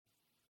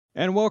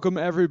And welcome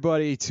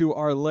everybody to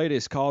our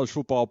latest college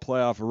football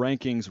playoff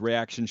rankings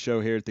reaction show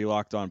here at the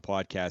Locked On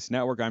Podcast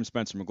Network. I'm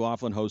Spencer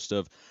McLaughlin, host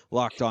of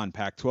Locked On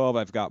Pac-12.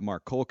 I've got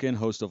Mark Colkin,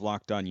 host of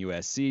Locked On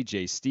USC,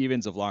 Jay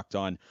Stevens of Locked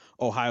On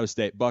Ohio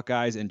State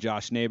Buckeyes, and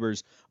Josh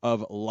Neighbors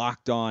of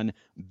Locked On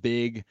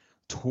Big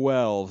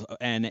 12.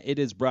 And it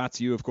is brought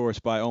to you, of course,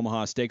 by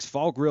Omaha Steaks.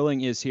 Fall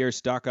grilling is here.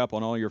 Stock up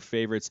on all your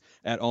favorites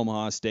at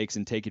Omaha Steaks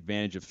and take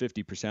advantage of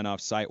 50%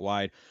 off site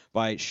wide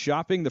by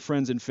shopping the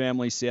Friends and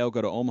Family sale.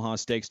 Go to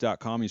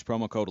omahasteaks.com. Use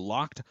promo code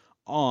LOCKED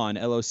on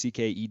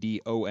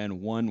LOCKEDON,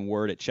 one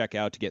word at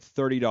checkout to get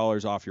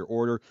 $30 off your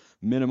order.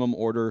 Minimum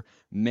order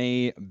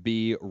may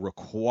be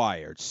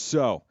required.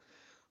 So,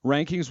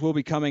 rankings will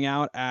be coming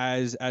out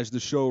as the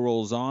show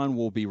rolls on.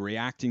 We'll be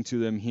reacting to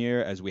them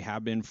here as we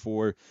have been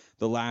for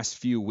the last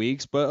few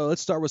weeks. But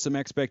let's start with some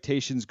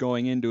expectations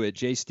going into it.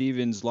 Jay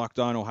Stevens, Locked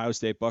On Ohio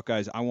State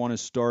Buckeyes. I want to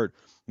start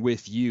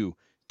with you.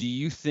 Do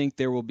you think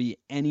there will be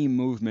any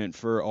movement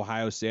for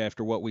Ohio State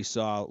after what we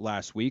saw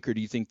last week, or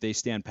do you think they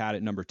stand pat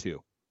at number 2?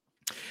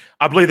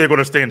 I believe they're going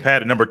to stand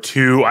pat at number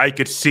 2. I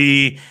could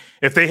see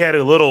if they had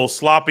a little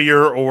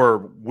sloppier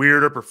or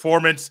weirder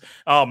performance,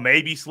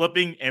 maybe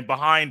slipping and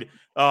behind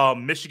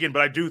Michigan.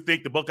 But I do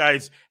think the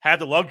Buckeyes have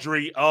the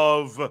luxury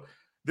of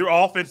their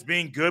offense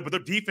being good, but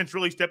their defense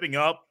really stepping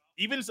up,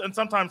 even and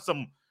sometimes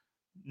some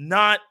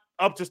not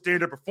up to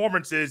standard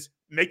performances,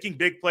 making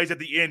big plays at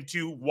the end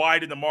to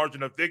widen the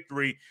margin of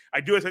victory.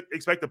 I do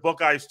expect the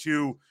Buckeyes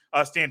to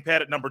stand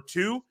pat at number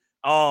 2.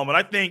 And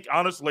I think,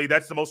 honestly,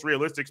 that's the most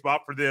realistic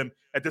spot for them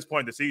at this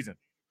point in the season.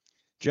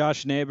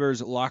 Josh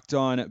Neighbors, Locked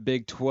On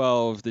Big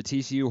 12. The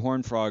TCU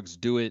Horned Frogs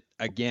do it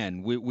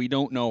again. We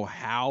don't know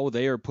how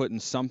they are putting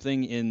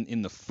something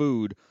in the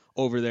food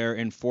over there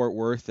in Fort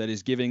Worth that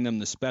is giving them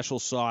the special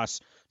sauce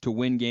to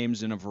win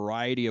games in a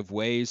variety of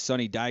ways.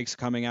 Sonny Dykes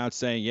coming out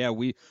saying, yeah,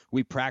 we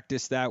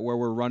practice that where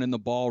we're running the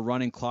ball,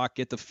 running clock,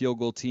 get the field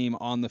goal team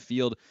on the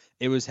field.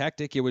 It was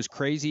hectic. It was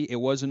crazy. It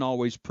wasn't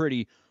always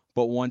pretty.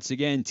 But once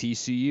again,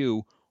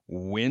 TCU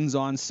wins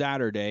on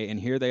Saturday, and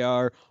here they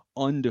are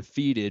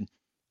undefeated.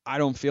 I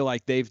don't feel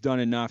like they've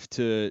done enough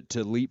to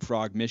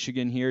leapfrog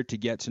Michigan here to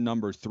get to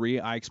number 3.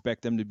 I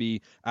expect them to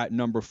be at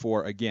number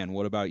 4 again.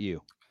 What about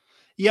you?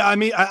 Yeah, I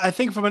mean, I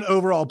think from an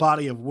overall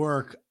body of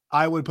work,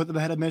 I would put them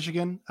ahead of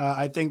Michigan.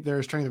 I think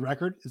their strength of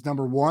record is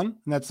number 1, and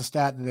that's the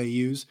stat that they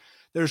use.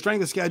 Their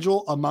strength of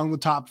schedule among the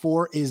top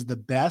 4 is the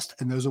best,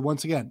 and those are,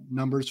 once again,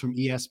 numbers from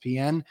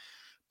ESPN.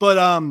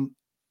 But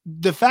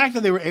the fact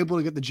that they were able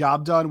to get the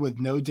job done with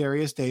no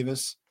Darius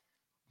Davis,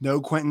 no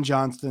Quentin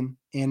Johnston,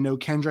 and no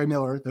Kendre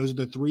Miller, those are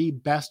the 3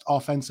 best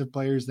offensive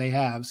players they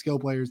have, skill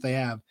players they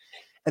have,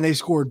 and they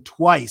scored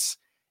twice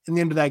in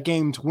the end of that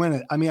game to win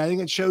it. I mean, I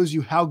think it shows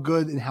you how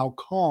good and how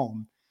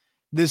calm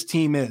this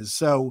team is.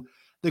 So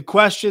the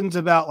questions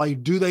about,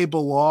 like, do they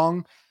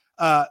belong?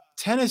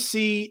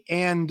 Tennessee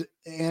and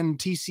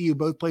TCU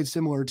both played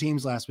similar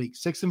teams last week.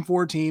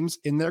 6-4 teams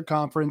in their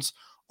conference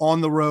on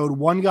the road.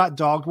 One got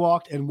dog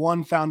walked and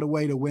one found a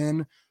way to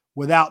win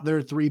without their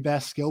 3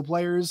 best skill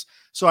players.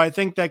 So I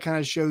think that kind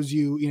of shows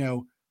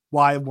you,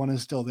 why one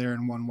is still there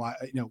and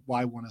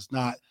why one is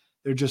not.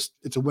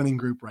 It's a winning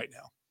group right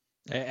now.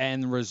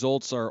 And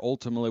results are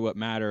ultimately what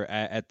matter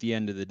at the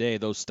end of the day.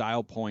 Those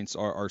style points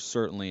are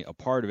certainly a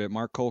part of it.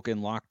 Mark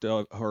Colkin,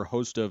 her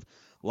host of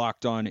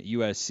Locked On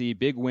USC,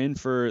 big win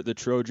for the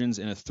Trojans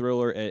in a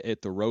thriller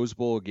at the Rose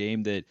Bowl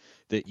game that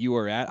you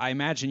were at. I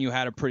imagine you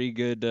had a pretty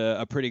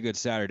good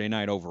Saturday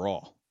night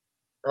overall.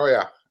 Oh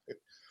yeah,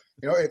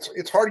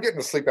 it's hard getting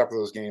to sleep after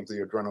those games,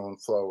 the adrenaline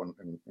flow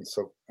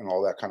and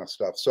all that kind of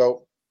stuff.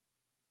 So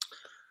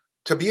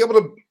to be able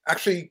to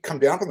actually come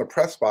down from the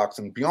press box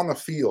and be on the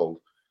field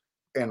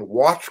and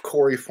watch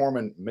Corey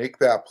Foreman make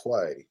that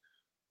play,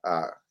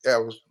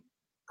 it was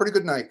a pretty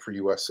good night for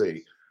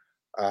USC.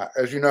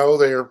 As you know,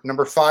 they're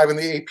number 5 in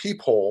the AP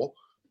poll.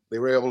 They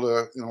were able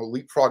to,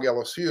 leapfrog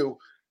LSU.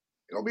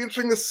 It'll be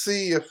interesting to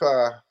see if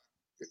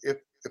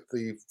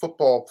the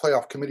football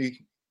playoff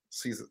committee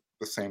sees it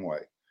the same way.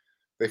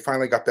 They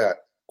finally got that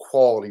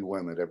quality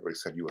win that everybody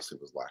said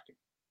USC was lacking.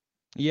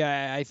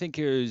 Yeah, I think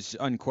it was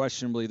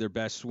unquestionably their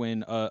best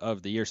win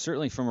of the year,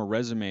 certainly from a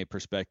resume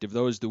perspective.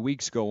 Though as the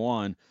weeks go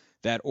on,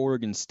 that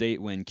Oregon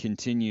State win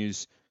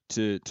continues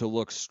to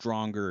look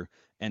stronger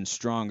and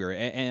stronger.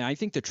 And I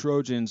think the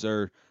Trojans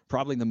are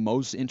probably the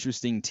most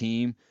interesting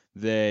team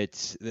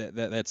that's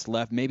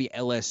left. Maybe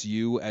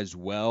LSU as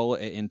well,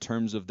 in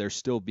terms of there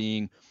still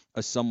being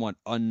a somewhat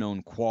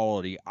unknown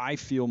quality. I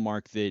feel,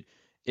 Mark, that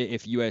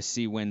if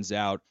USC wins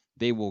out,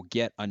 they will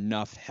get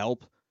enough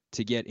help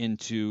to get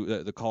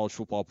into the college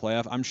football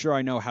playoff. I'm sure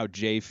I know how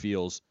Jay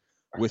feels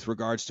with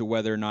regards to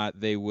whether or not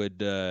they would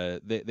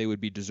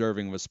be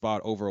deserving of a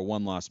spot over a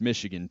one-loss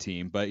Michigan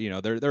team. But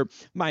there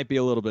might be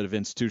a little bit of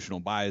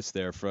institutional bias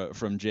there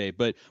from Jay.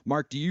 But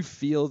Mark, do you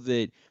feel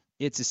that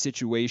it's a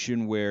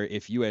situation where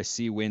if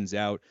USC wins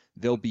out,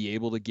 they'll be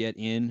able to get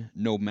in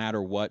no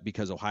matter what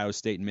because Ohio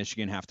State and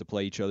Michigan have to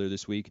play each other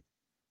this week?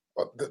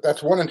 Well,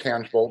 that's one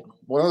intangible.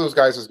 One of those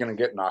guys is going to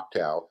get knocked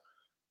out.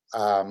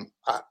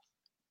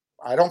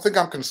 I don't think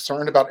I'm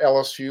concerned about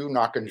LSU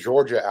knocking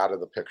Georgia out of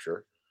the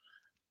picture.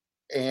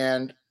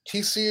 And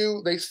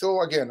TCU,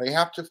 they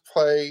have to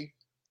play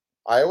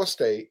Iowa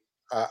State.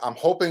 I'm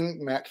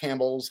hoping Matt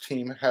Campbell's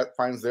team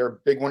finds their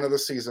big win of the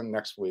season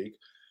next week.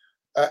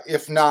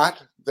 If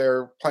not,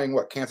 they're playing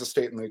Kansas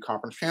State in the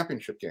conference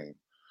championship game.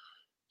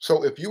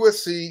 So if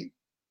USC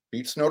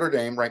beats Notre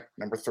Dame, ranked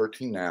number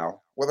 13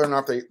 now, whether or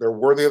not they're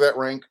worthy of that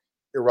rank,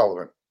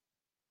 irrelevant.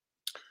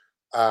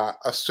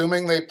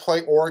 Assuming they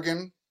play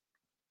Oregon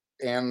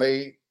and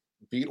they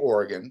beat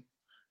Oregon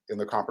in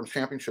the conference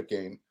championship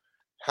game,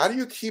 how do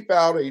you keep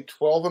out a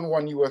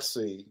 12-1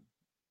 USC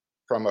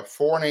from a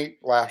 4-8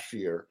 last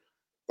year,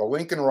 the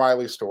Lincoln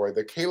Riley story,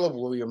 the Caleb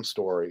Williams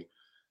story?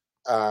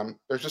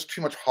 There's just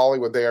too much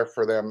Hollywood there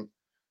for them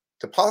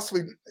to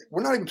possibly.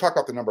 We're not even talking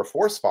about the number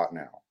 4 spot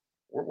now.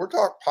 We're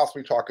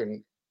possibly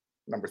talking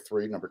number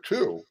 3, number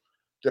 2,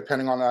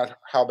 depending on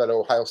how that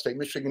Ohio State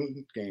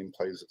Michigan game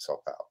plays itself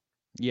out.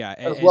 Yeah,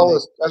 as well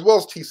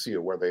as TCU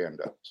where they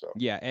end up. So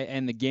yeah,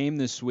 and the game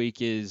this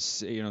week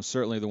is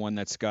certainly the one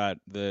that's got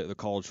the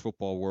college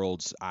football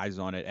world's eyes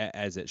on it,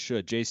 as it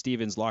should. Jay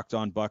Stevens, Locked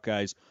On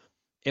Buckeyes.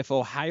 If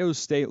Ohio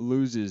State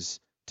loses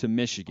to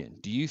Michigan,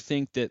 do you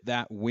think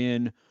that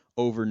win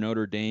over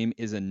Notre Dame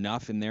is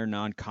enough in their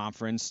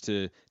non-conference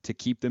to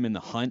keep them in the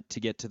hunt to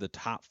get to the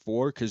top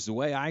 4? Because the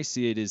way I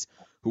see it is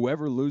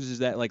whoever loses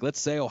that, let's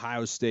say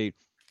Ohio State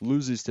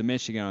loses to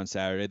Michigan on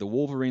Saturday, the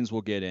Wolverines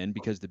will get in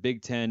because the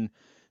Big Ten,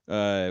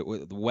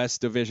 the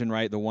West Division,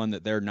 right, the one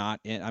that they're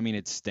not in. I mean,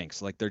 it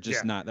stinks. They're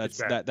just not.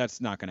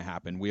 That's not going to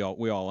happen. We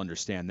all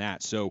understand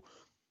that. So,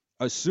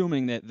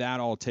 assuming that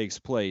all takes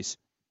place,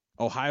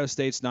 Ohio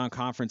State's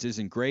non-conference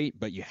isn't great,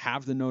 but you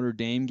have the Notre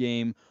Dame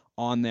game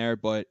on there.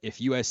 But if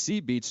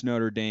USC beats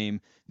Notre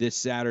Dame this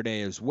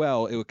Saturday as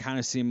well, it would kind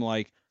of seem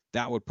like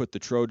that would put the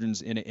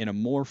Trojans in a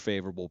more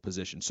favorable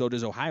position. So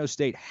does Ohio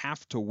State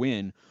have to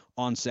win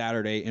on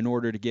Saturday in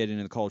order to get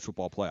into the college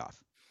football playoff?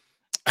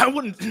 I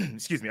wouldn't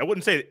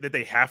say that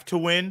they have to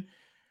win,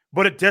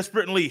 but it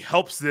desperately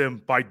helps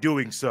them by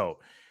doing so.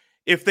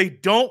 If they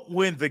don't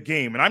win the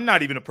game, and I'm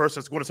not even a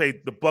person that's going to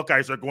say the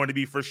Buckeyes are going to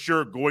be for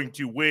sure going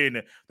to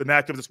win the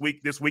matchup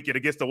this weekend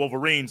against the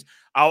Wolverines,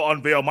 I'll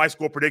unveil my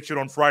score prediction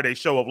on Friday's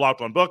show of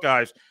Locked On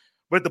Buckeyes.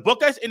 But if the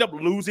Buckeyes end up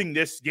losing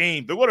this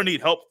game, they're going to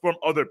need help from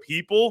other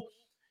people.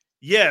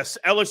 Yes,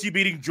 LSU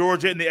beating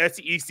Georgia in the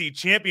SEC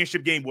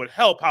championship game would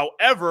help.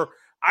 However,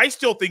 I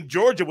still think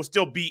Georgia will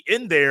still be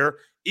in there,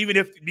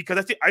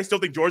 because I still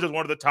think Georgia is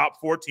one of the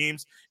top 4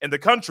 teams in the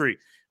country.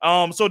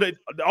 So that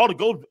all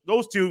the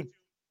goes to,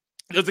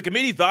 does the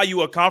committee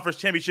value a conference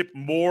championship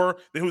more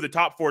than who the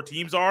top 4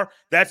 teams are?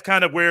 That's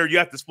kind of where you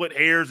have to split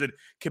hairs, and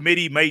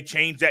committee may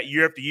change that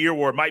year after year,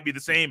 or it might be the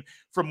same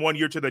from one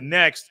year to the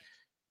next.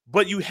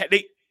 But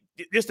they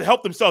just to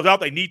help themselves out,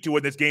 they need to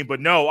win this game.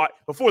 But no,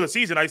 before the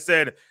season, I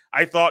said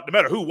I thought no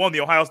matter who won the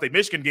Ohio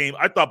State-Michigan game,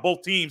 I thought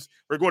both teams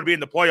were going to be in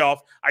the playoff.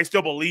 I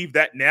still believe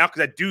that now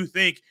because I do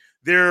think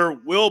there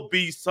will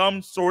be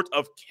some sort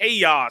of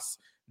chaos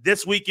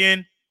this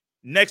weekend,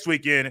 next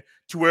weekend,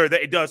 to where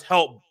that it does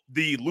help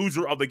the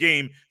loser of the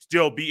game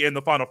still be in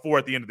the Final Four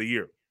at the end of the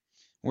year.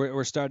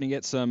 We're starting to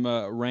get some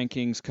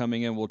rankings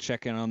coming in. We'll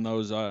check in on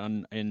those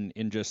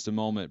in just a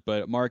moment.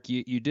 But Mark,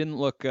 you didn't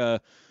look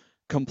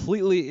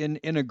completely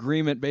in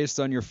agreement based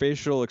on your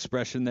facial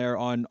expression there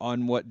on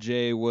what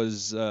Jay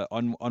was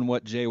on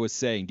what Jay was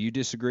saying. Do you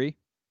disagree?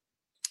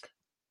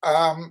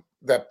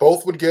 That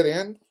both would get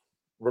in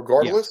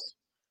regardless.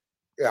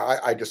 Yeah,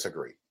 I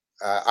disagree.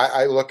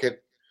 I look at.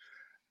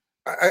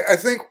 I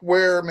think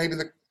where maybe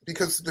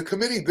because the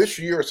committee this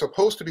year is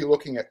supposed to be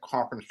looking at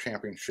conference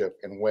championship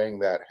and weighing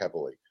that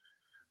heavily.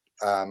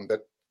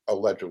 That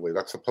allegedly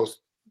it's supposed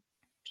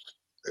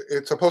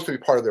to be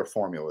part of their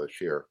formula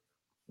this year,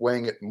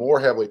 weighing it more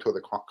heavily to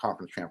the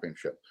conference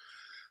championship.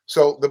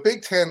 So the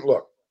Big Ten,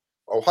 look,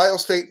 Ohio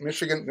State,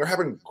 Michigan, they're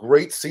having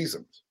great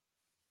seasons,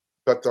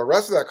 but the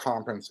rest of that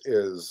conference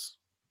is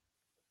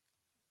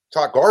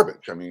hot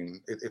garbage. I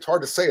mean, it's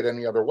hard to say it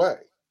any other way.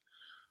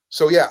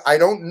 So yeah, I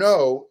don't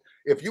know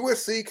if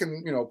USC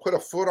can, put a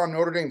foot on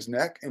Notre Dame's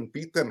neck and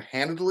beat them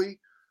handedly.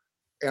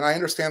 And I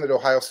understand that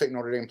Ohio State and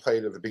Notre Dame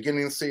played at the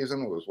beginning of the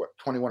season. It was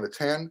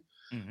 21-10.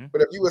 Mm-hmm.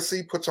 But if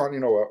USC puts on,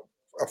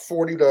 a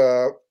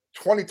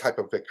 40-20 type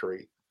of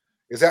victory,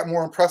 is that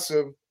more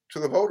impressive to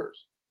the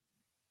voters?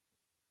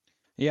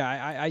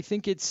 Yeah, I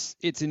think it's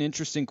an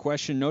interesting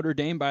question. Notre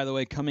Dame, by the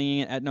way, coming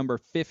in at number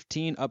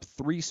 15, up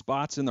 3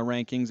 spots in the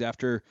rankings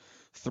after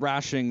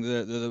thrashing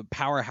the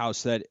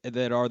powerhouse that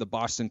are the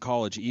Boston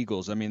College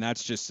Eagles. I mean,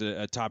 that's just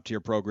a top tier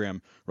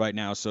program right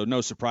now. So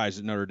no surprise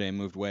that Notre Dame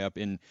moved way up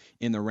in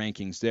the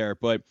rankings there.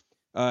 But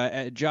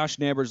Josh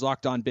Neighbors,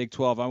 Locked On Big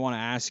 12, I want to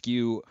ask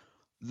you,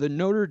 the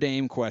Notre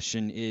Dame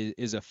question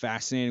is a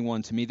fascinating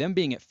one to me. Them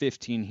being at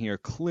 15 here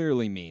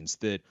clearly means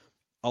that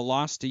a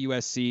loss to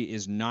USC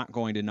is not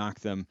going to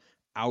knock them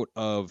out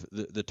of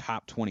the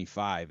top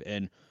 25.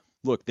 And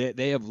look,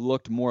 they have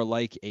looked more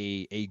like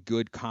a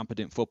good,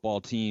 competent football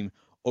team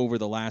over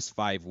the last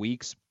 5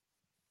 weeks,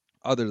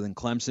 other than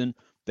Clemson.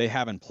 They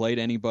haven't played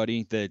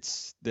anybody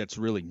that's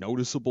really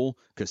noticeable,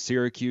 because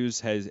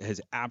Syracuse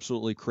has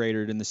absolutely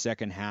cratered in the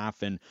second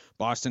half, and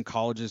Boston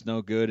College is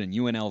no good, and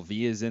UNLV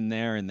is in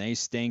there and they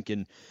stink,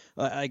 and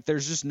like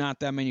there's just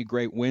not that many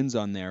great wins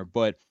on there.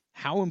 But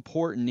how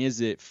important is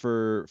it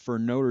for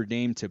Notre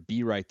Dame to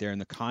be right there in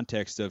the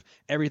context of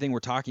everything we're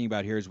talking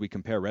about here as we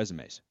compare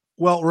resumes?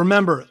 Well,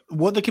 remember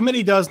what the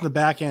committee does in the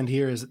back end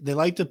here is they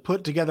like to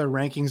put together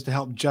rankings to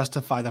help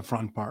justify the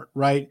front part,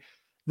 right?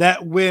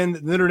 That win,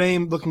 Notre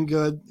Dame looking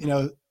good,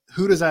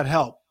 who does that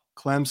help?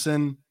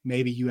 Clemson,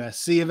 maybe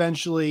USC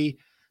eventually,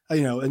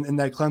 and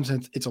that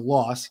Clemson, it's a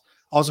loss.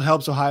 Also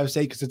helps Ohio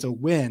State because it's a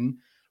win,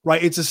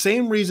 right? It's the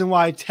same reason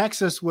why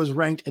Texas was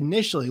ranked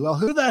initially. Well,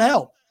 who did that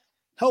help?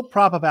 Help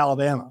prop up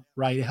Alabama,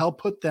 right? It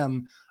helped put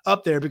them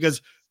up there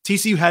because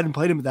TCU hadn't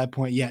played them at that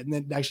point yet, and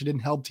it actually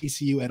didn't help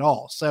TCU at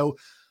all. So,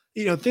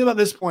 think about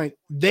this point.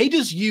 They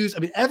just use,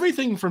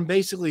 everything from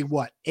basically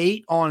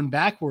 8 on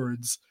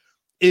backwards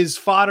is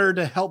fodder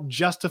to help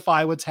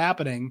justify what's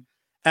happening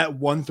at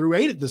 1 through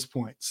 8 at this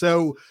point.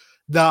 So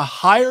the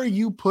higher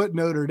you put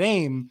Notre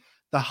Dame,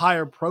 the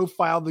higher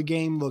profile the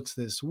game looks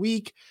this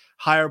week,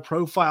 higher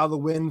profile the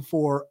win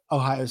for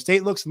Ohio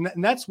State looks.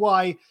 And that's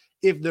why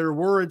if there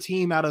were a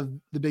team out of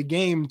the big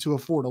game to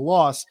afford a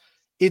loss,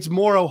 it's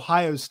more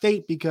Ohio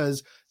State,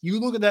 because you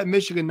look at that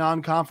Michigan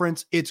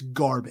non-conference, it's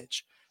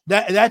garbage.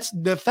 That's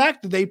the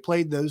fact that they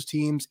played those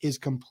teams is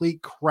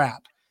complete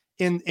crap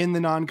in the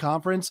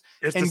non-conference.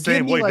 It's the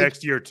same way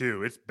next year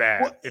too. It's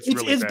bad. Well, it's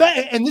really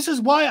bad. And this is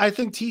why I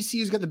think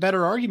TCU's got the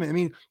better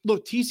argument.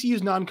 Look,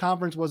 TCU's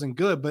non-conference wasn't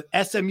good, but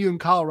SMU and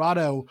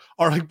Colorado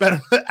are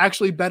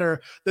actually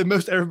better than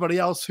most everybody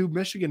else who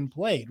Michigan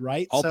played,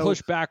 right? I'll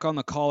push back on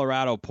the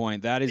Colorado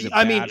point. That is a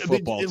bad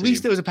football team. At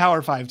least it was a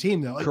Power 5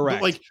 team, though.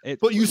 Correct.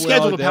 But you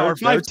scheduled a Power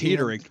 5 team.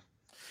 Teetering.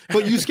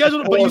 But you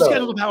scheduled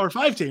a Power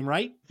 5 team,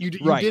 right? You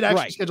did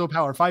actually schedule a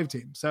Power 5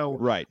 team. So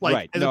right.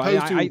 As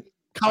opposed to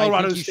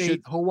Colorado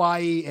State,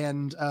 Hawaii,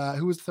 and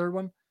who was the third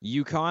one?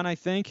 UConn, I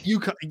think.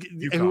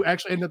 UConn, who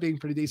actually ended up being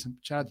pretty decent.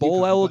 Shout out to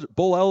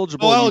bowl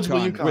eligible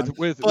UConn.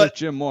 With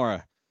Jim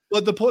Mora.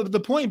 But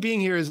the point being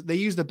here is they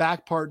use the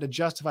back part to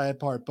justify that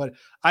part. But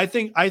I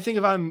think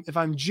if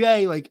I'm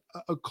Jay, like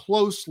a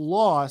close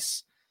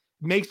loss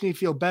makes me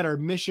feel better.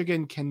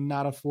 Michigan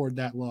cannot afford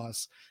that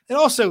loss. It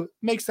also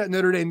makes that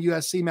Notre Dame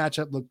USC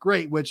matchup look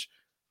great, which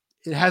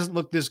it hasn't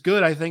looked this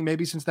good, I think,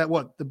 maybe since that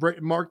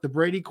the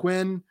Brady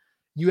Quinn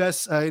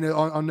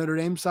on Notre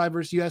Dame side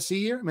versus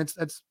USC year. This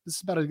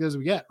is about as good as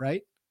we get,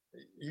 right?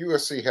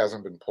 USC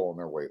hasn't been pulling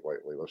their weight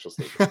lately. Let's just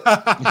leave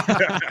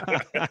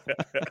it.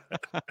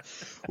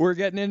 We're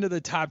getting into the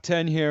top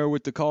 10 here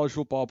with the college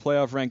football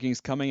playoff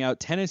rankings coming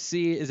out.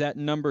 Tennessee is at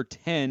number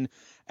 10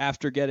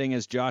 after getting,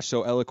 as Josh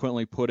so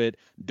eloquently put it,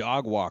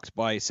 dog walked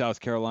by South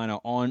Carolina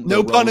on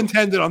no pun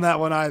intended on that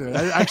one either.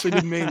 I actually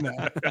didn't mean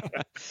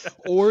that.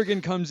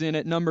 Oregon comes in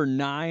at number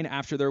 9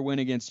 after their win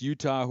against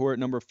Utah, who are at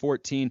number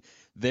 14.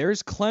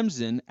 There's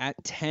Clemson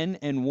at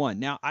 10-1.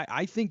 Now,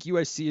 I think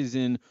USC is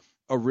in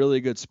a really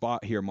good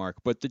spot here, Mark,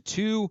 but the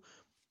two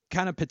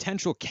kind of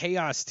potential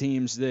chaos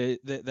teams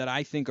that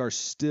I think are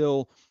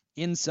still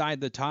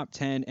inside the top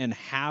 10 and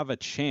have a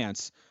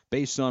chance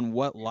based on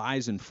what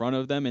lies in front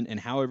of them and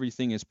how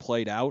everything is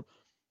played out.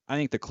 I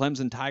think the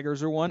Clemson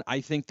Tigers are one.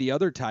 I think the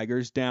other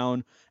Tigers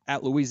down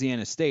at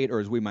Louisiana State, or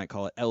as we might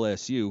call it,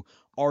 LSU,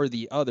 are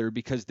the other,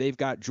 because they've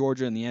got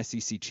Georgia in the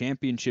SEC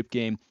championship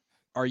game.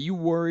 Are you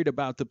worried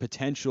about the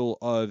potential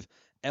of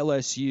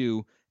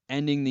LSU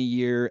ending the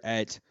year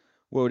at,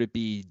 what would it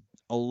be,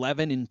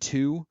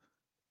 11-2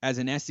 as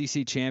an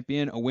SEC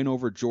champion, a win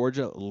over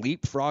Georgia,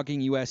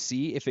 leapfrogging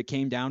USC if it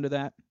came down to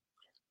that?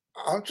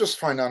 I'm just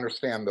trying to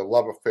understand the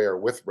love affair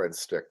with Red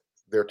Stick,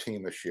 their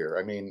team this year.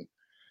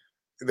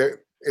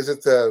 Is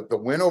it the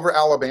win over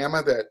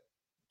Alabama that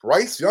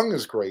Bryce Young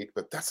is great,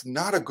 but that's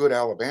not a good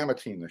Alabama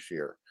team this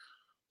year.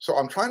 So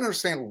I'm trying to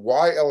understand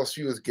why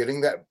LSU is getting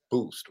that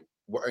boost.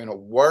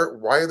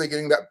 Why are they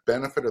getting that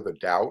benefit of the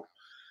doubt?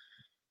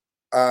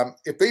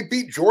 If they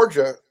beat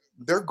Georgia,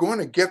 they're going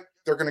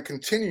to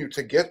continue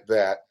to get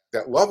that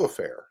love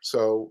affair.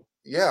 So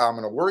yeah, I'm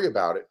going to worry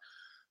about it.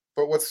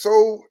 But what's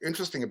so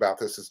interesting about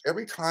this is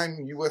every time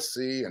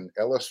USC and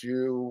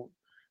LSU,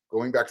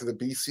 going back to the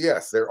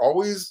BCS,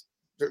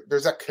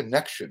 there's that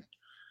connection,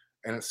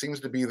 and it seems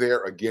to be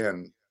there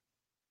again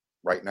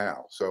right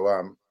now. So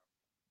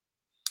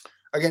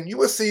again,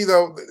 USC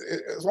though,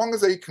 as long as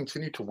they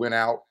continue to win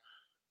out,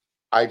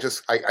 I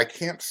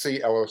can't see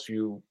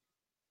LSU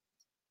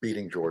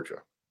beating Georgia.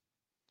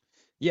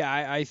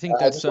 Yeah, I think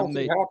that's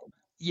something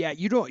yeah,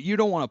 you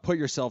don't want to put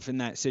yourself in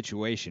that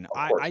situation.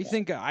 I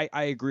think I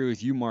agree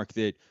with you, Mark,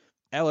 that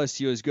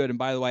LSU is good. And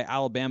by the way,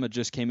 Alabama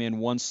just came in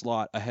one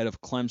slot ahead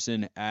of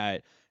Clemson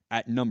at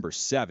number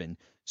 7.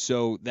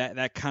 So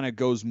that kind of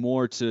goes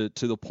more to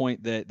the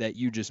point that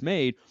you just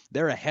made.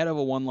 They're ahead of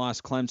a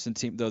one-loss Clemson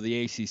team, though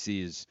the ACC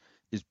is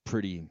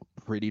pretty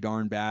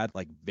darn bad,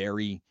 like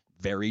very,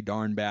 very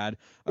darn bad.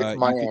 It's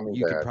Miami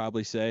You could bad.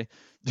 probably say.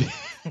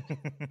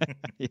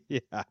 Yeah,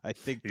 I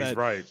think He's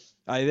right.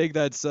 I think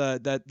that's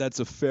that's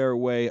a fair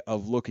way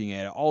of looking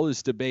at it. All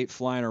this debate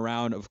flying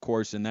around, of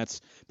course, and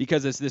that's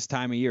because it's this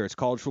time of year. It's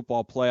college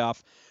football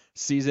playoff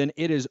season.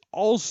 It is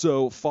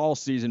also fall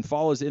season.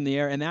 Fall is in the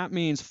air, and that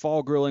means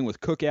fall grilling with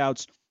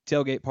cookouts,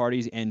 tailgate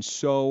parties, and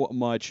so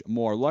much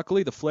more.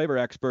 Luckily, the flavor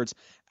experts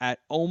at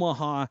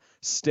Omaha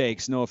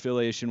Steaks, no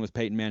affiliation with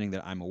Peyton Manning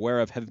that I'm aware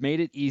of, have made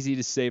it easy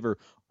to savor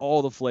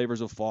all the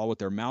flavors of fall with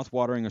their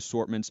mouth-watering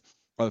assortments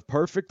of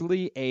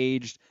perfectly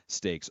aged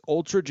steaks,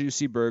 ultra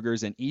juicy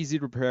burgers, and easy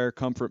to prepare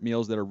comfort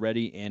meals that are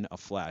ready in a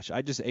flash.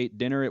 I just ate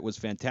dinner. It was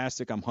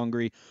fantastic. I'm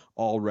hungry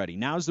already.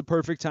 Now's the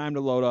perfect time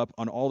to load up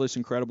on all this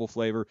incredible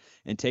flavor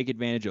and take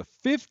advantage of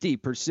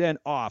 50%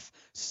 off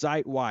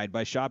site-wide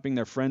by shopping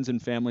their friends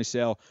and family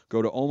sale.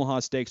 Go to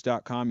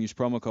omahasteaks.com. Use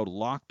promo code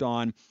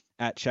LOCKEDON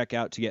at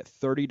checkout to get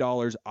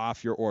 $30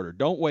 off your order.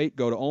 Don't wait.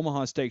 Go to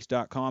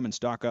omahasteaks.com and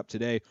stock up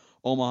today.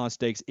 Omaha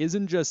Steaks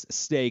isn't just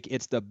steak.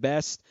 It's the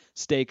best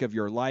steak of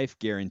your life,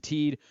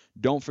 guaranteed.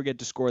 Don't forget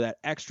to score that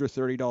extra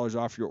 $30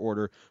 off your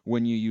order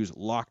when you use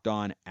Locked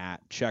On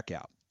at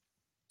checkout.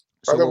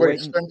 By the way,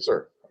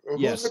 Spencer,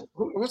 yes.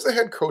 Who's the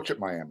head coach at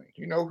Miami?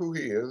 Do you know who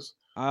he is?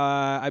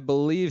 I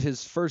believe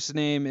his first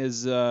name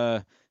is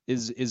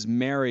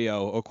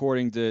Mario,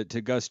 according to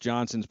Gus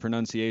Johnson's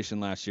pronunciation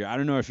last year. I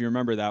don't know if you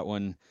remember that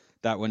one,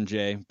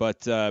 Jay,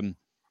 but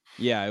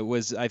yeah, it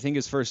was. I think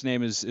his first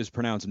name is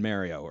pronounced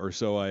Mario, or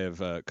so I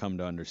have come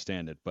to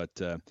understand it. But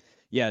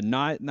yeah,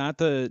 not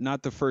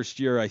the first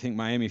year I think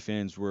Miami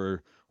fans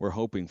were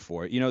hoping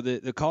for. You know,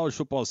 the college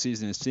football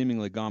season has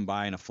seemingly gone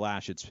by in a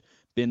flash. It's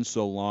been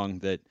so long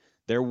that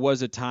there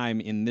was a time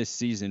in this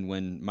season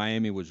when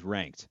Miami was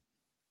ranked.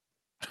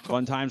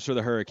 Fun times for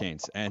the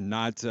Hurricanes, and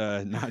not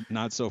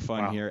so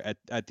fun here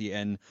at the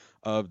end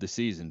of the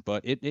season.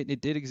 But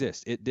it did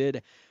exist. It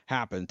did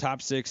happen.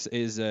 Top 6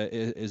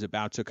 is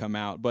about to come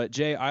out. But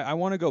Jay, I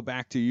want to go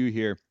back to you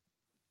here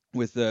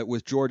with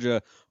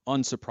Georgia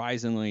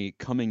unsurprisingly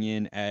coming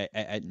in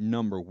at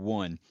number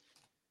 1.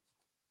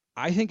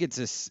 I think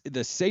it's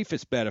the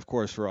safest bet, of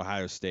course, for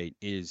Ohio State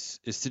is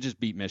to just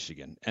beat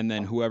Michigan, and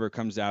then whoever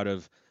comes out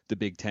of the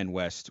Big Ten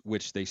West,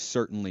 which they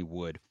certainly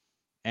would.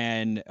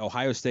 And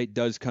Ohio State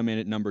does come in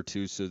at number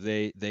 2, so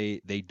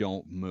they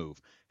don't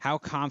move. How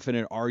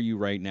confident are you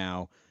right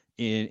now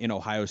in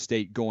Ohio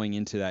State going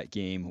into that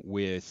game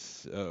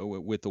with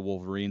the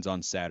Wolverines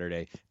on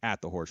Saturday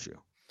at the Horseshoe?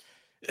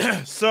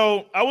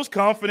 So I was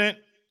confident.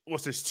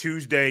 What's this,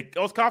 Tuesday? I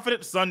was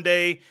confident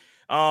Sunday.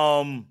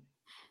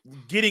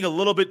 Getting a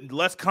little bit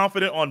less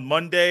confident on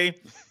Monday.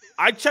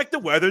 I checked the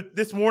weather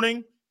this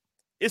morning.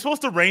 It's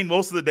supposed to rain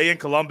most of the day in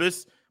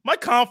Columbus. My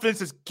confidence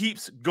just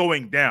keeps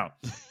going down.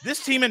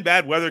 This team in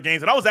bad weather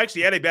games, and I was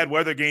actually at a bad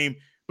weather game,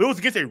 but it was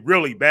against a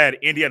really bad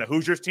Indiana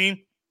Hoosiers team,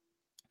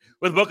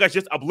 where the Buckeyes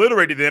just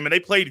obliterated them, and they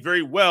played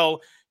very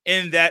well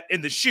in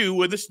the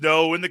shoe, in the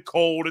snow, in the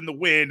cold, in the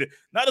wind.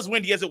 Not as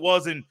windy as it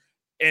was in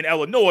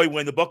Illinois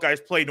when the Buckeyes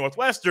played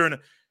Northwestern.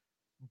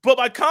 But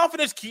my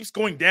confidence keeps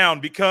going down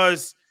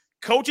because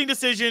coaching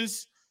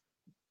decisions,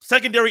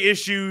 secondary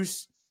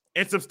issues,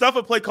 and some stuff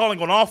at play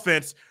calling on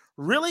offense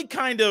really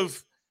kind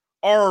of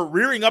are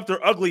rearing up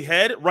their ugly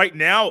head right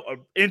now.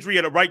 Injury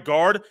at a right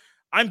guard.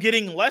 I'm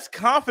getting less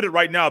confident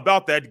right now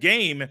about that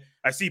game.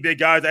 I see big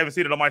guys. I haven't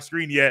seen it on my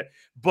screen yet,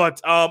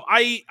 but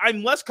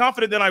I'm less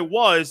confident than I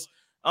was.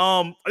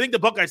 I think the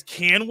Buckeyes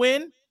can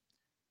win,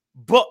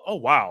 but oh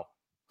wow.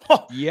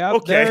 Yeah,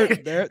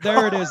 okay.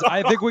 There it is.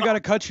 I think we got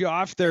to cut you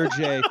off there,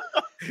 Jay.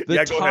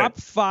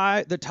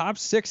 The top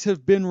 6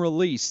 have been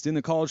released in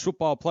the college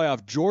football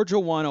playoff. Georgia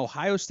 1,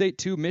 Ohio State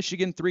 2,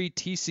 Michigan 3,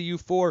 TCU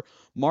 4.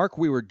 Mark,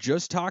 we were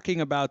just talking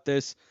about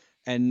this,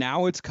 and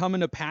now it's coming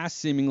to pass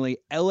seemingly.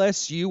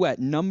 LSU at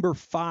number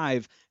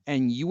 5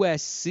 and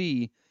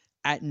USC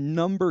at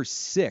number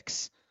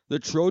 6. The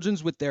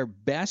Trojans with their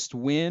best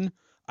win,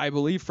 I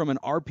believe, from an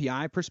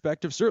RPI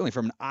perspective, certainly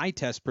from an eye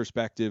test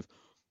perspective,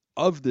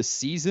 of the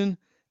season,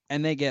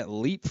 and they get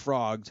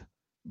leapfrogged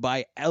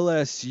by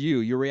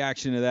LSU. Your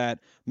reaction to that,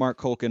 Mark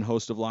Colkin,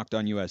 host of Locked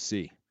On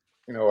USC?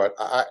 You know what?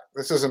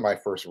 This isn't my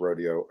first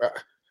rodeo.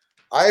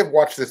 I have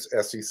watched this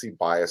SEC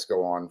bias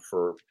go on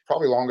for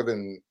probably longer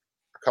than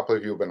a couple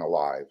of you have been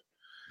alive.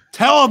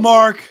 Tell him,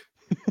 Mark.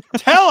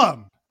 Tell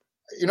him.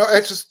 You know,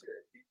 it's just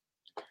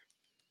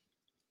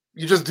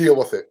you just deal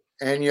with it,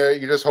 and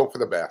you just hope for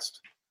the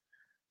best.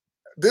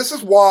 This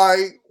is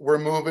why we're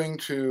moving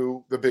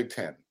to the Big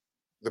Ten,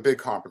 the big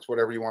conference,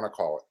 whatever you want to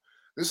call it.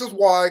 This is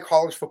why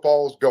college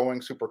football is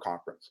going super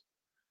conference.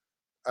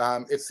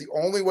 It's the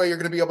only way you're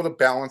going to be able to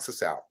balance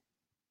this out.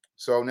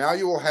 So now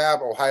you will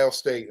have Ohio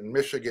State and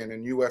Michigan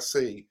and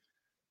USC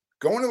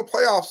going to the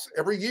playoffs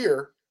every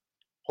year,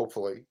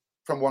 hopefully,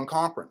 from one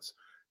conference.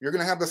 You're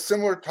going to have the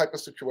similar type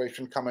of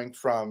situation coming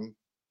from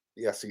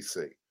the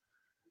SEC.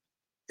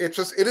 It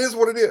is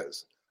what it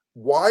is.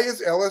 Why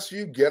is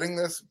LSU getting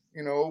this,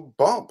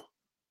 bump?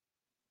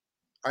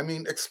 I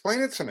mean,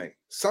 explain it to me.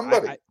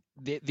 Somebody.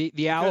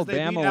 The Alabama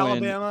they beat win.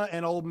 Alabama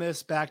and Ole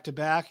Miss back to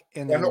back,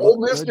 and Ole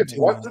Miss did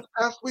what this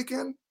past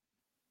weekend?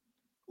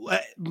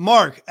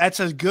 Mark, that's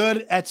a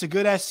good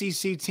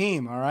SEC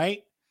team. All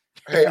right.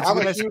 Hey, I'm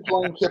a huge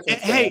Lane Kiffin fan.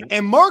 Hey,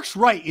 and Mark's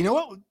right. You know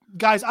what,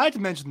 guys? I have to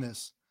mention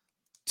this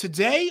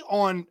today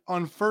on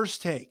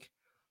First Take.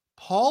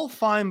 Paul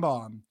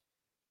Feinbaum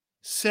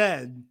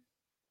said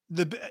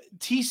the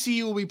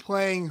TCU will be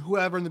playing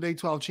whoever in the Big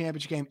 12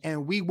 championship game,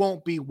 and we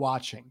won't be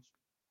watching.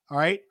 All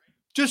right,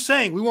 just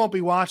saying we won't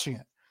be watching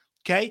it.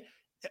 Okay,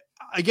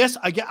 I guess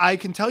I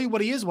can tell you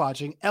what he is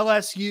watching: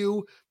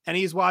 LSU, and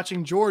he's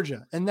watching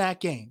Georgia in that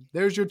game.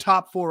 There's your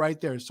top 4 right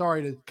there.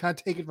 Sorry to kind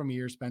of take it from you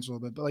here, Spencer, a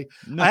little bit,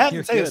 but I have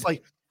to say this: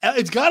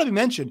 it's got to be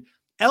mentioned.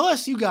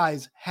 LSU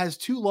guys has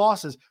 2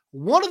 losses.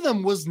 One of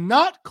them was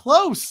not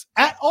close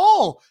at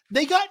all.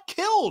 They got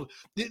killed.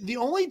 The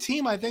only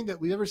team I think that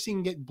we've ever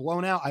seen get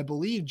blown out, I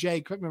believe, Jay,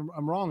 correct me if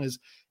I'm wrong, is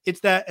it's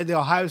that the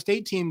Ohio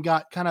State team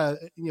got kind of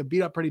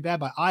beat up pretty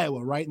bad by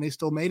Iowa, right? And they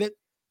still made it.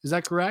 Is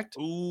that correct?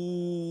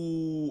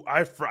 Ooh,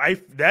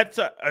 that's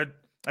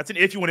an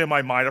iffy one in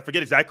my mind. I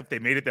forget exactly if they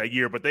made it that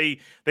year, but they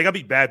got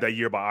beat bad that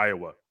year by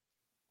Iowa.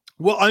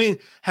 Well, I mean,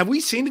 have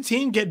we seen a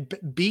team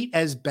get beat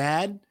as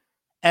bad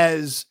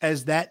as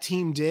that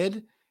team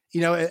did,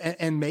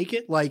 and make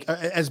it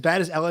as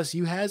bad as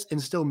LSU has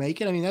and still make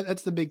it? I mean,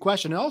 that's the big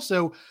question. And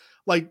also,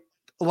 a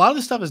lot of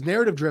this stuff is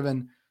narrative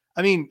driven.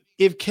 I mean,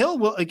 if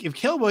Caleb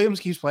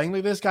Williams keeps playing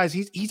like this, guys,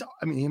 he's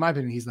I mean, in my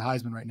opinion, he's the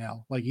Heisman right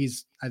now. I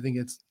think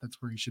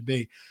that's where he should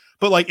be.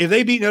 But if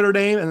they beat Notre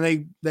Dame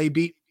and they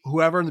beat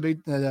whoever in the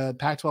big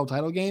Pac-12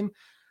 title game,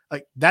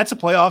 that's a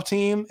playoff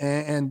team,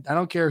 and I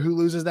don't care who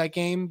loses that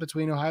game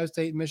between Ohio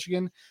State and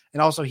Michigan.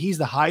 And also, he's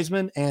the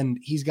Heisman, and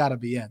he's got to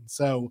be in.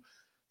 So,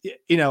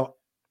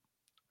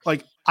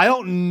 I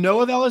don't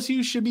know if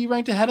LSU should be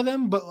ranked ahead of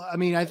them, but I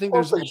mean, I think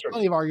there's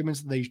plenty of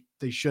arguments that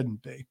they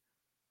shouldn't be.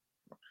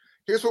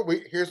 Here's what we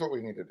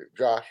need to do,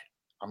 Josh.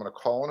 I'm going to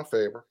call in a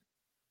favor.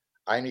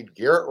 I need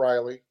Garrett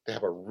Riley to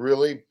have a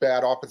really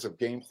bad offensive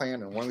game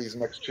plan in one of these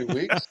next 2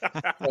 weeks,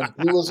 and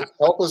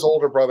help his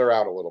older brother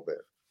out a little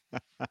bit.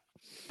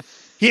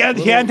 He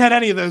hadn't had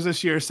any of those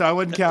this year, so I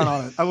wouldn't count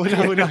on it. I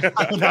would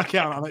not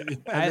count on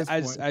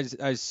it.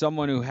 As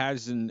someone who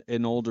has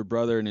an older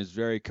brother and is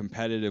very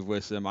competitive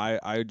with him, I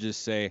would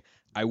just say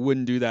I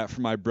wouldn't do that for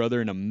my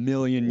brother in a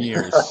million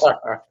years.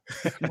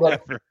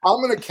 But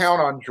I'm going to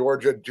count on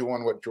Georgia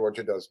doing what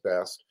Georgia does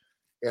best,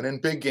 and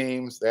in big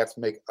games, that's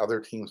make other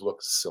teams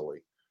look silly.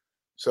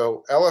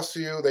 So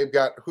LSU, they've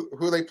got who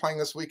are they playing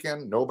this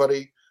weekend?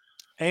 Nobody.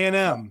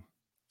 A&M.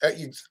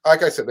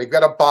 Like I said, they've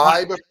got a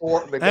bye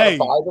before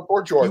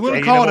Georgia. You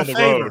wouldn't call it a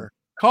favor.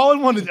 Call it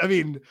one. I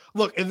mean,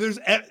 look,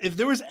 if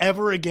there was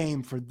ever a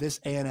game for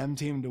this A&M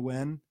team to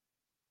win,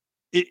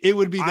 it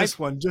would be this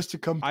one. Just to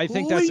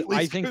completely.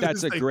 I think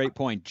that's a great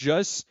point.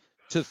 Just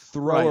to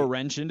throw a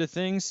wrench into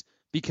things,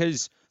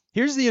 because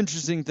here's the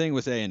interesting thing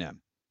with A&M.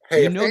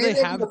 Hey, if they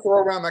have to throw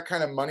around that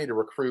kind of money to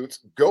recruits,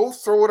 go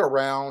throw it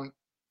around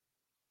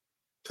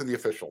to the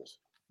officials.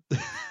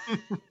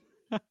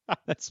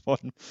 That's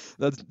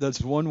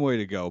one way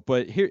to go.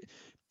 But here's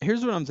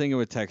what I'm thinking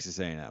with Texas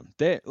A&M.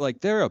 They're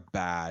a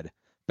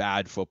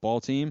bad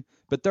football team,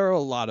 but there are a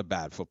lot of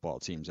bad football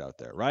teams out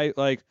there, right?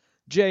 Like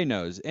Jay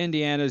knows,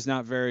 Indiana's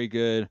not very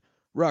good,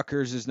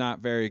 Rutgers is not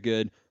very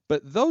good,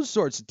 but those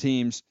sorts of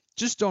teams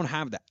just don't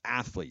have the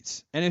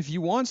athletes. And if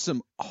you want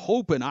some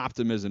hope and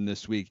optimism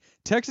this week,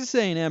 Texas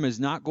A&M is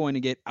not going to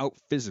get out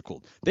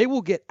physical. They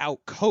will get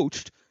out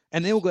coached.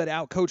 And they will get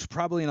out coached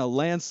probably in a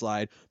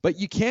landslide, but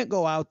you can't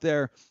go out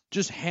there,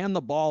 just hand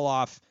the ball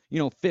off,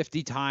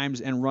 50 times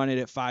and run it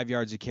at 5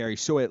 yards a carry.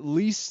 So at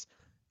least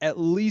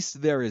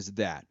there is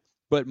that.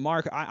 But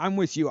Mark, I'm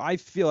with you. I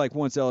feel like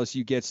once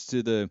LSU gets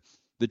to the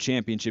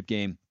championship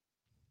game,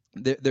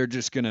 they're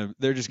just gonna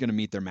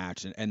meet their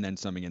match and then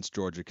some against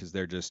Georgia, because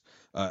they're just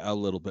a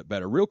little bit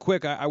better. Real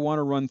quick, I want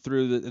to run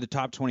through the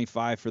top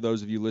 25 for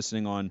those of you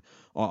listening on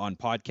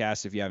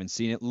podcasts if you haven't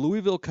seen it.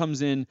 Louisville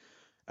comes in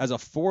as a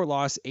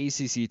 4-loss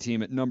ACC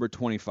team at number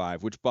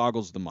 25, which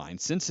boggles the mind.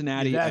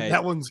 Cincinnati.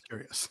 That one's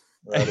curious.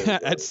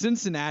 At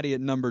Cincinnati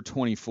at number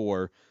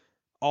 24.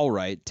 All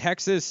right.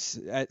 Texas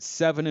at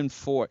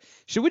 7-4.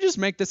 Should we just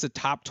make this a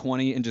top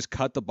 20 and just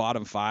cut the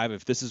bottom 5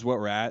 if this is what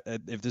we're at?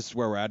 If this is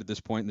where we're at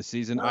this point in the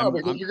season? No,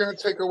 because you're going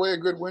to take away a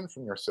good win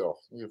from yourself.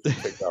 You have to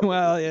take that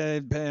well, yeah,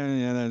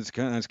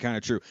 that's kind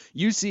of true.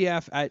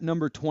 UCF at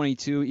number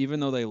 22, even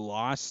though they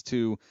lost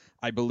to,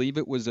 I believe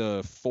it was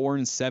a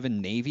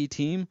 4-7 Navy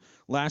team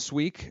last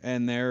week,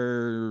 and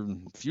they're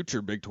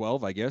future Big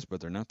 12, I guess, but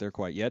they're not there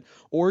quite yet.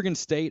 Oregon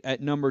State at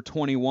number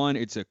 21.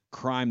 It's a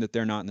crime that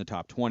they're not in the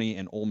top 20,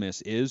 and Ole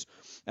Miss is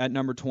at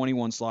number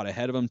 21 slot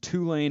ahead of them.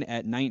 Tulane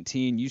at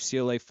 19.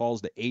 UCLA falls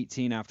to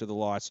 18 after the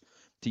loss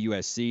to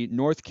USC.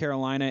 North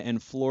Carolina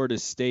and Florida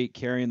State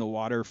carrying the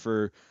water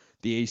for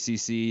the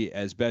ACC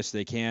as best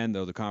they can,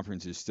 though the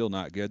conference is still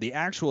not good. The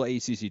actual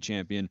ACC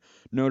champion,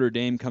 Notre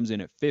Dame, comes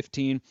in at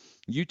 15.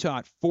 Utah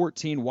at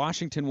 14.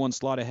 Washington one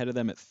slot ahead of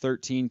them at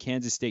 13.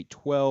 Kansas State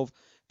 12.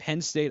 Penn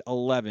State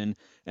 11,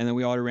 and then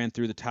we already ran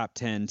through the top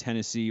 10: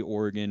 Tennessee,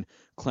 Oregon,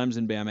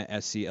 Clemson, Bama,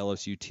 SC,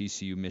 LSU,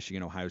 TCU,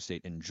 Michigan, Ohio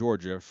State, and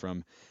Georgia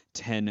from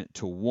 10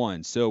 to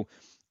 1. So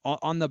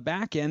on the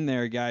back end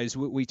there, guys,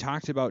 we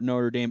talked about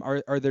Notre Dame.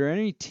 Are there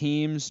any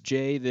teams,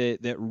 Jay,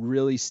 that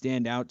really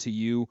stand out to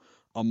you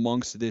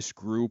amongst this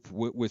group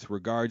with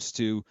regards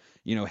to,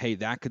 hey,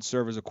 that could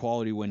serve as a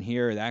quality win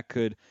here, that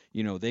could,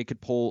 they could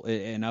pull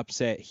an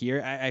upset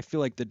here? I feel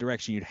like the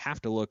direction you'd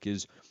have to look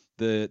is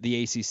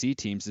the ACC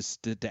teams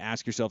to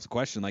ask yourself the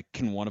question, like,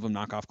 can one of them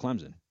knock off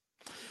Clemson?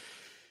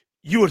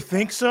 You would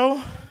think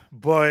so,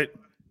 but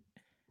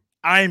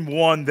I'm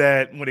one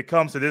that when it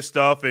comes to this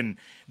stuff and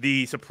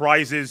the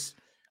surprises,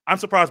 I'm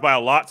surprised by a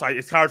lot. So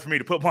it's hard for me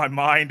to put my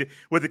mind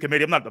with the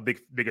committee. I'm not the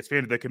biggest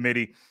fan of the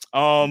committee.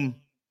 Only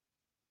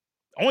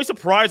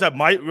surprise I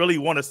might really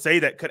want to say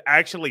that could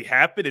actually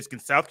happen is, can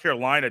South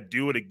Carolina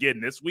do it again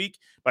this week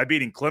by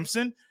beating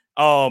Clemson?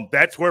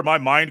 That's where my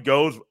mind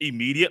goes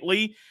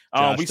immediately.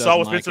 We saw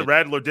what Spencer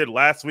Rattler did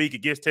last week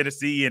against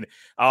Tennessee, and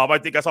I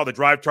think I saw the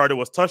drive chart. It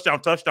was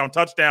touchdown, touchdown,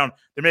 touchdown.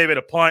 There may have been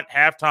a punt,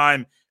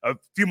 halftime, a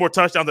few more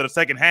touchdowns in the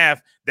second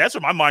half. That's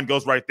where my mind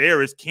goes right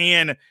there. Is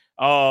is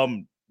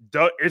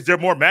there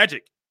more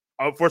magic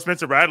for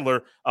Spencer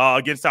Rattler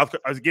against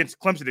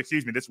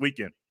Clemson? This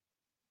weekend.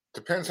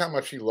 Depends how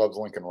much he loves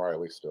Lincoln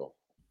Riley still.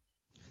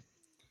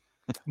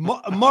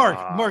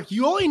 Mark,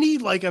 you only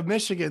need like a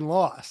Michigan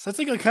loss. That's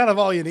like kind of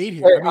all you need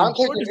here. Hey, I mean, I'm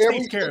taking every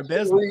takes care of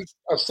business.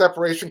 A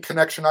separation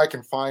connection I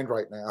can find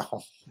right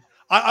now.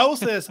 I will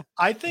say this.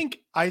 I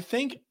think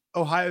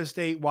Ohio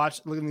State,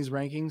 looking at these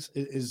rankings,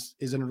 is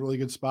in a really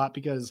good spot,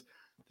 because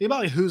think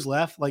about like who's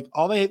left. Like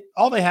all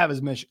they have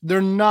is Michigan.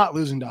 They're not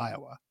losing to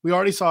Iowa. We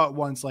already saw it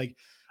once. Like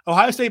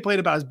Ohio State played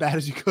about as bad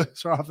as you could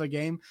start off the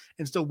game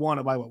and still won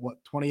it by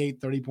what 28,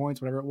 30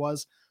 points, whatever it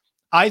was.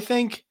 I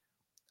think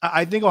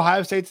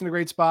Ohio State's in a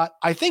great spot.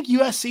 I think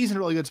USC's in a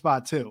really good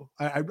spot too.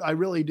 I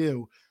really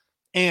do.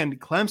 And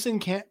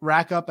Clemson can't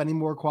rack up any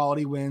more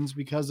quality wins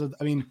because of,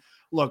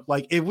 look,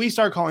 like if we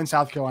start calling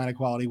South Carolina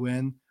quality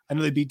win, I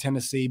know they beat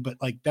Tennessee, but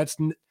like that's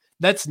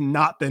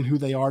not been who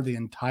they are the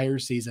entire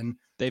season.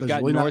 They've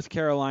got really North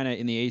Carolina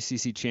in the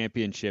ACC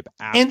championship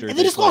after and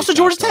they just lost to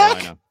Georgia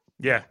Tech.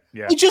 Yeah.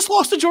 They just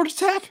lost to Georgia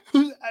Tech.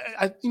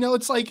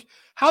 It's like,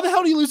 how the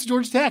hell do you lose to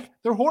Georgia Tech?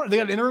 They're horrible. They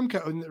got an interim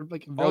coach, and they're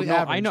like really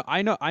average.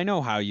 I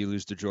know how you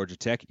lose to Georgia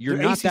Tech. You're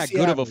not ACC that good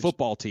average. Of a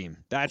football team.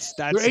 That's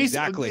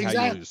exactly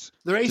how you lose.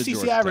 They're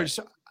ACC average.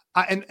 So,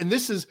 and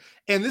this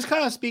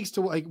kind of speaks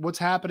to like what's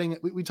happening.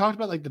 We talked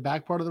about like the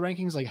back part of the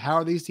rankings, like how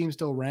are these teams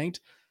still ranked?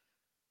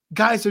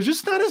 Guys, there's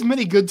just not as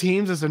many good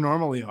teams as there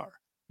normally are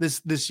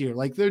this year.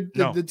 Like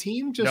the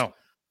team just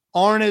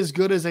aren't as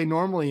good as they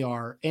normally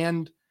are,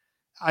 and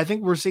I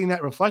think we're seeing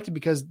that reflected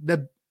because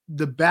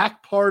the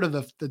back part of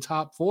the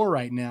top four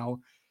right now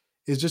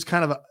is just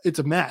kind of it's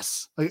a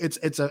mess. Like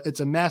it's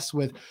a mess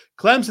with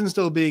Clemson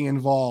still being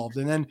involved,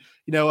 and then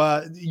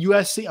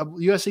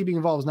USC being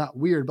involved is not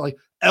weird, but like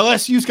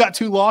LSU's got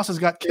 2 losses,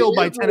 got killed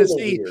by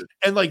Tennessee,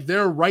 and like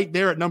they're right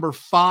there at number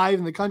 5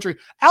 in the country.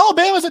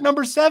 Alabama's at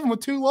number 7 with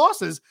 2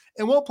 losses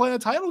and won't play in a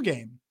title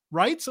game,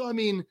 right? So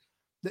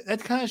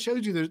that kind of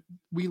shows you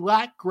we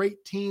lack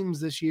great teams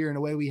this year in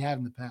a way we have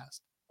in the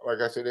past. Like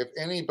I said, if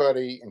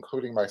anybody,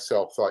 including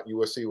myself, thought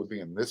USC would be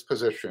in this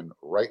position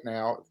right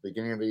now at the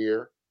beginning of the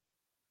year,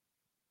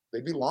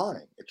 they'd be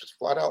lying. It's just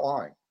flat out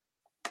lying.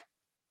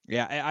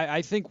 Yeah,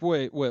 I think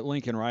what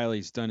Lincoln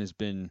Riley's done has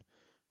been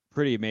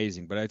pretty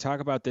amazing. But I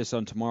talk about this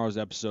on tomorrow's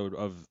episode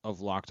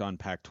of Locked On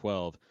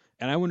Pac-12,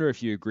 and I wonder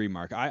if you agree,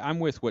 Mark. I'm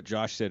with what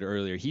Josh said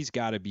earlier. He's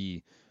got to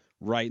be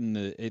right in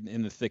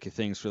the thick of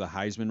things for the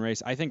Heisman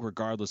race. I think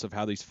regardless of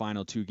how these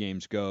final 2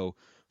 games go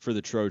for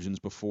the Trojans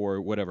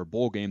before whatever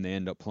bowl game they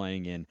end up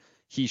playing in,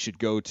 he should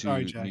go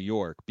to New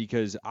York,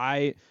 because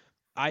I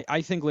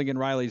think Lincoln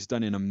Riley's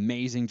done an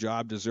amazing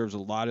job, deserves a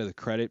lot of the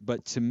credit.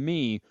 But to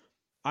me,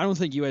 I don't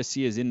think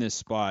USC is in this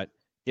spot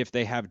if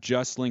they have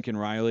just Lincoln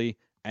Riley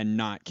and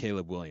not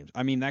Caleb Williams.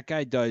 That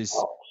guy does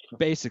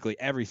basically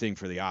everything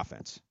for the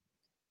offense.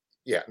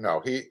 Yeah, no,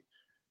 he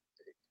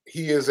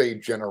is a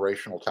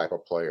generational type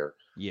of player.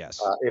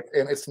 Yes.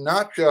 And it's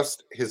not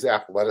just his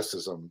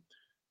athleticism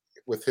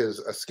with his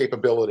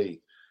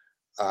escapability.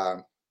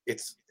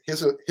 It's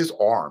his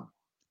arm.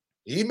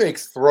 He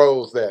makes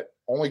throws that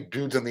only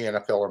dudes in the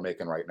NFL are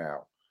making right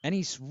now. And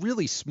he's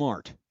really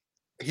smart.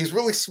 He's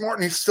really smart,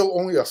 and he's still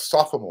only a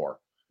sophomore.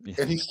 Yeah.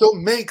 And he still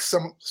makes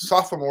some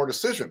sophomore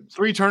decisions.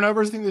 3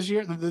 turnovers, I think, this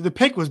year. The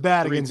pick was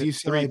bad against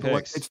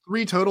UCLA. It's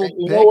 3 total picks.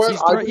 Know what?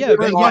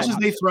 As much as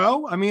they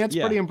throw. That's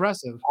pretty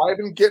impressive. I've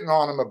been getting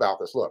on him about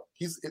this. Look,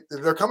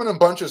 they're coming in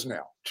bunches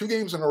now, 2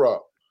 games in a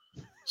row.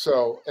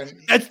 So, and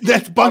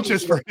that's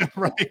bunches for him,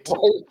 right?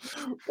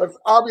 That's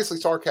obviously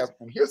sarcasm.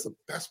 And here's the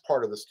best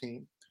part of this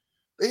team: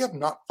 they have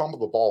not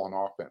fumbled the ball on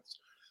offense.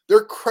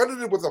 They're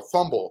credited with a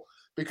fumble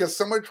because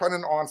somebody tried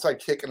an onside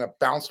kick and it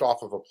bounced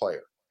off of a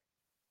player.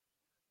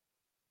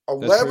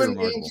 11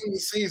 games in the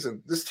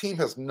season, this team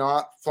has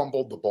not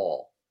fumbled the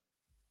ball.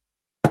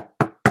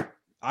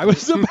 I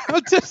was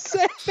about to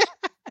say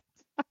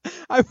that.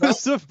 I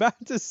was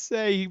about to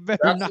say, you better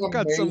That's knock an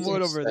on some amazing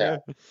wood over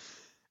stat. there.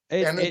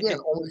 And again,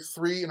 only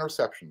 3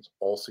 interceptions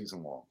all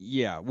season long.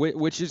 Yeah,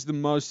 which is the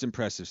most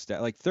impressive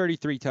stat. Like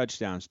 33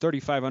 touchdowns,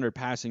 3,500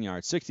 passing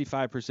yards,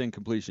 65%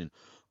 completion.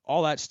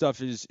 All that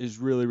stuff is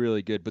really,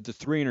 really good. But the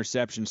 3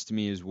 interceptions to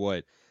me is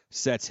what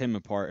sets him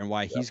apart and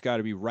why he's got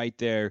to be right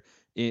there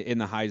in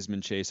the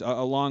Heisman chase,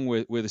 along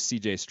with a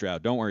C.J.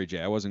 Stroud. Don't worry, Jay.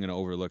 I wasn't going to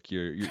overlook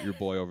your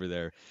boy over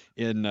there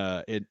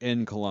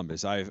in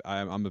Columbus.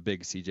 I'm a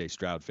big C.J.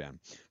 Stroud fan,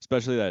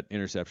 especially that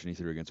interception he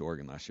threw against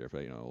Oregon last year.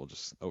 But we'll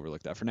just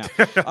overlook that for now.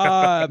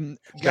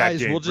 Guys,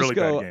 game, we'll just really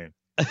go. bad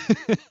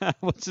game.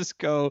 We'll just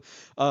go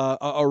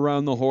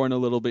around the horn a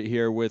little bit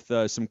here with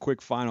some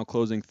quick final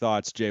closing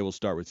thoughts. Jay, we'll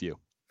start with you.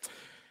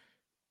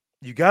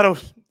 You gotta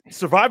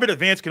survive in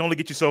advance can only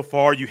get you so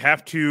far. You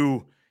have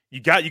to you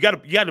got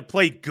to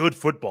play good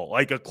football,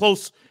 like a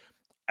close.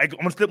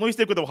 Let me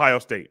stick with Ohio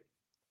State.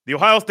 The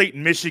Ohio State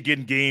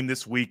Michigan game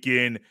this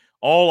weekend.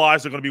 All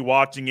eyes are going to be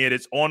watching it.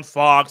 It's on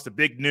Fox, the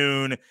big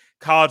noon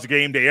college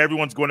game day.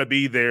 Everyone's going to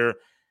be there,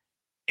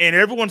 and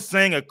everyone's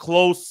saying a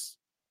close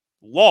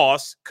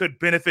loss could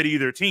benefit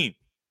either team.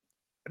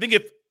 I think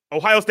if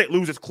Ohio State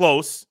loses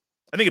close,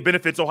 I think it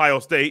benefits Ohio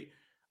State.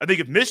 I think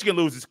if Michigan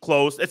loses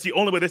close, that's the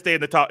only way they stay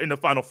in the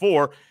Final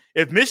Four.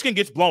 If Michigan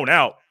gets blown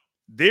out,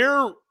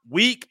 their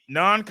weak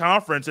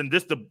non-conference and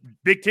just the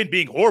Big Ten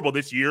being horrible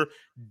this year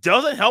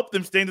doesn't help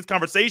them stay in this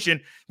conversation.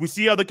 We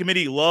see how the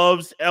committee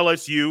loves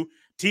LSU.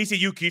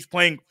 TCU keeps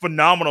playing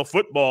phenomenal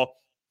football.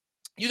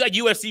 You got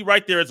USC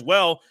right there as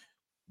well.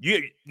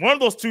 One of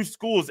those two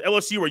schools,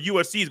 LSU or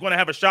USC, is going to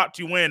have a shot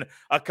to win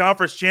a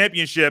conference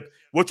championship,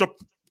 which will,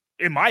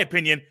 in my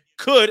opinion,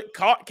 could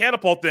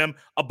catapult them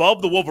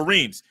above the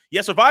Wolverines.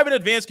 Yeah, survive in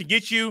advance can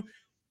get you,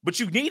 but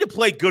you need to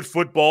play good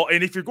football.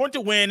 And if you're going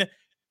to win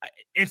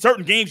in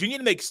certain games, you need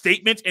to make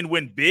statements and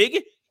win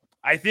big.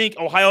 I think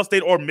Ohio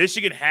State or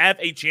Michigan have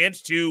a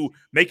chance to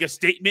make a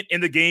statement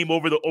in the game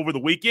over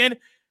the weekend,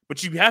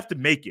 but you have to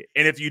make it.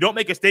 And if you don't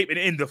make a statement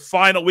in the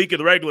final week of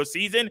the regular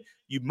season,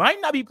 you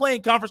might not be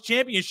playing conference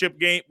championship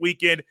game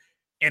weekend,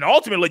 and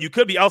ultimately you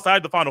could be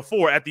outside the Final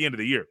Four at the end of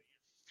the year.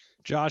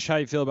 Josh, how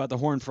you feel about the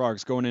Horned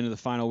Frogs going into the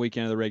final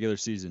weekend of the regular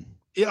season?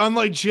 Yeah,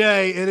 unlike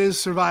Jay, it is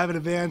survive in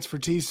advance for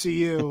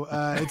TCU.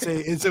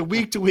 It's a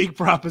week-to-week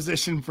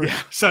proposition for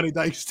Sonny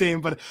Dykes' team.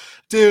 But,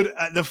 dude,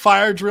 the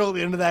fire drill at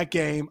the end of that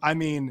game, I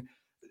mean,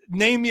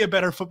 name me a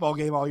better football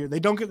game all year. They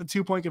don't get the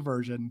 2-point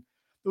conversion.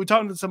 We were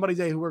talking to somebody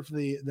today who worked for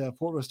the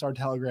Fort Worth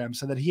Star-Telegram,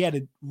 said that he had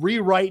to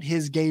rewrite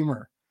his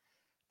gamer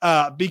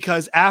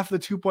because after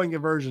the 2-point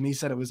conversion, he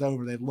said it was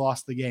over. They'd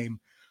lost the game.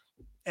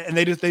 And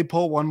they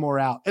pull one more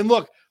out. And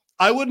look,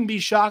 I wouldn't be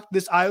shocked.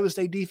 This Iowa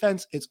State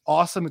defense, it's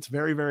awesome. It's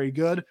very, very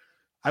good.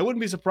 I wouldn't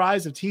be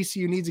surprised if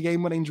TCU needs a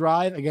game-winning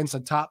drive against a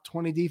top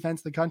 20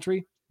 defense in the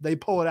country. They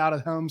pull it out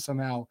at home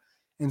somehow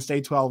and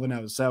stay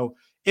 12-0. So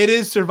it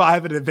is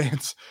survive in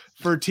advance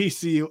for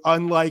TCU,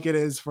 unlike it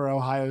is for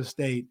Ohio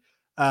State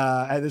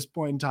at this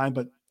point in time.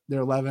 But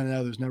they're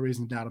 11-0. There's no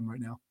reason to doubt them right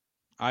now.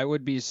 I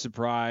would be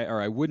surprised, or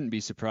I wouldn't be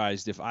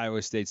surprised if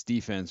Iowa State's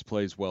defense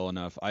plays well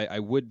enough. I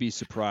would be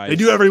surprised. They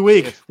do every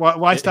week.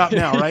 Why stop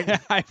now, right?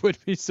 I would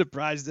be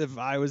surprised if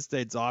Iowa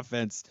State's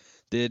offense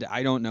did,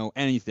 I don't know,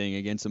 anything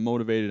against a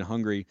motivated,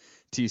 hungry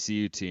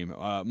TCU team.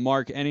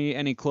 Mark,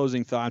 any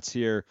closing thoughts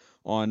here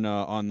on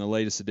the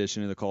latest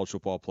edition of the College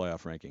Football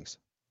Playoff Rankings?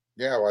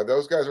 Yeah, while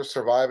those guys are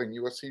surviving,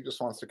 USC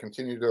just wants to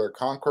continue to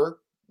conquer,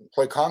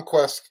 play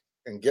conquest,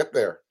 and get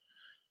there.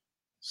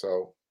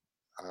 So,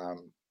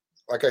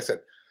 like I said,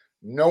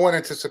 no one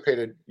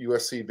anticipated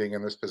USC being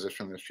in this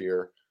position this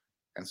year.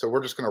 And so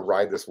we're just going to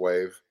ride this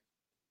wave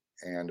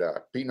and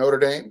beat Notre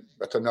Dame.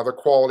 That's another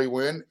quality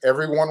win.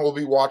 Everyone will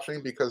be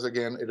watching because,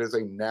 again, it is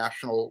a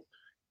national,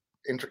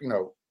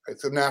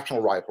 it's a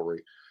national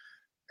rivalry.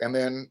 And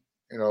then,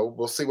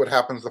 we'll see what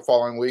happens the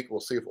following week. We'll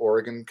see if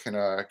Oregon can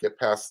get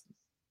past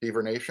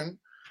Beaver Nation.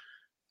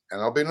 And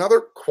there'll be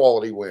another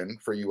quality win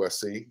for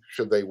USC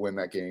should they win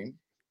that game.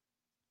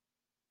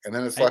 And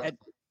then it's like...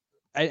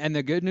 And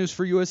the good news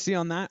for USC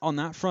on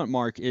that front,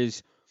 Mark,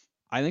 is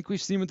I think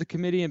we've seen with the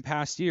committee in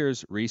past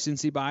years,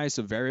 recency bias,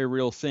 a very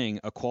real thing.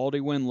 A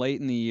quality win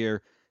late in the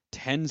year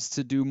tends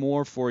to do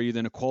more for you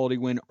than a quality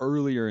win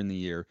earlier in the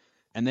year.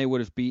 And they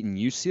would have beaten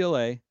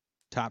UCLA,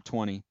 top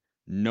 20,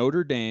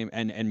 Notre Dame,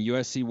 and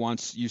USC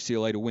wants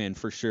UCLA to win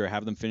for sure.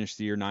 Have them finish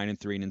the year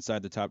 9-3 and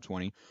inside the top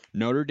 20.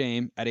 Notre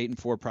Dame at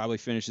 8-4 probably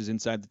finishes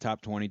inside the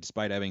top 20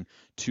 despite having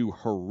 2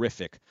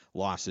 horrific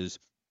losses.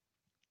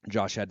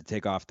 Josh had to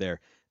take off there.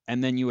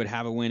 And then you would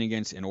have a win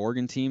against an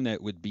Oregon team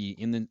that would be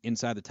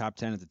inside the top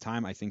 10 at the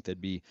time. I think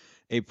that'd be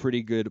a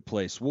pretty good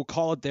place. We'll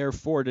call it there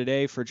for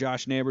today. For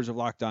Josh Neighbors of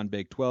Locked On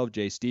Big 12,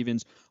 Jay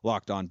Stevens,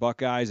 Locked On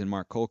Buckeyes, and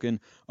Mark Colkin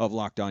of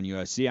Locked On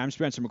USC. I'm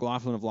Spencer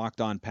McLaughlin of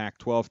Locked On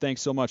Pac-12.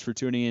 Thanks so much for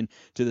tuning in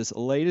to this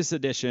latest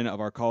edition of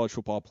our College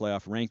Football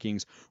Playoff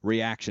Rankings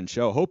reaction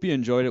show. Hope you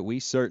enjoyed it. We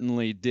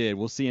certainly did.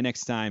 We'll see you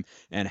next time,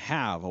 and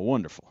have a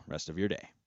wonderful rest of your day.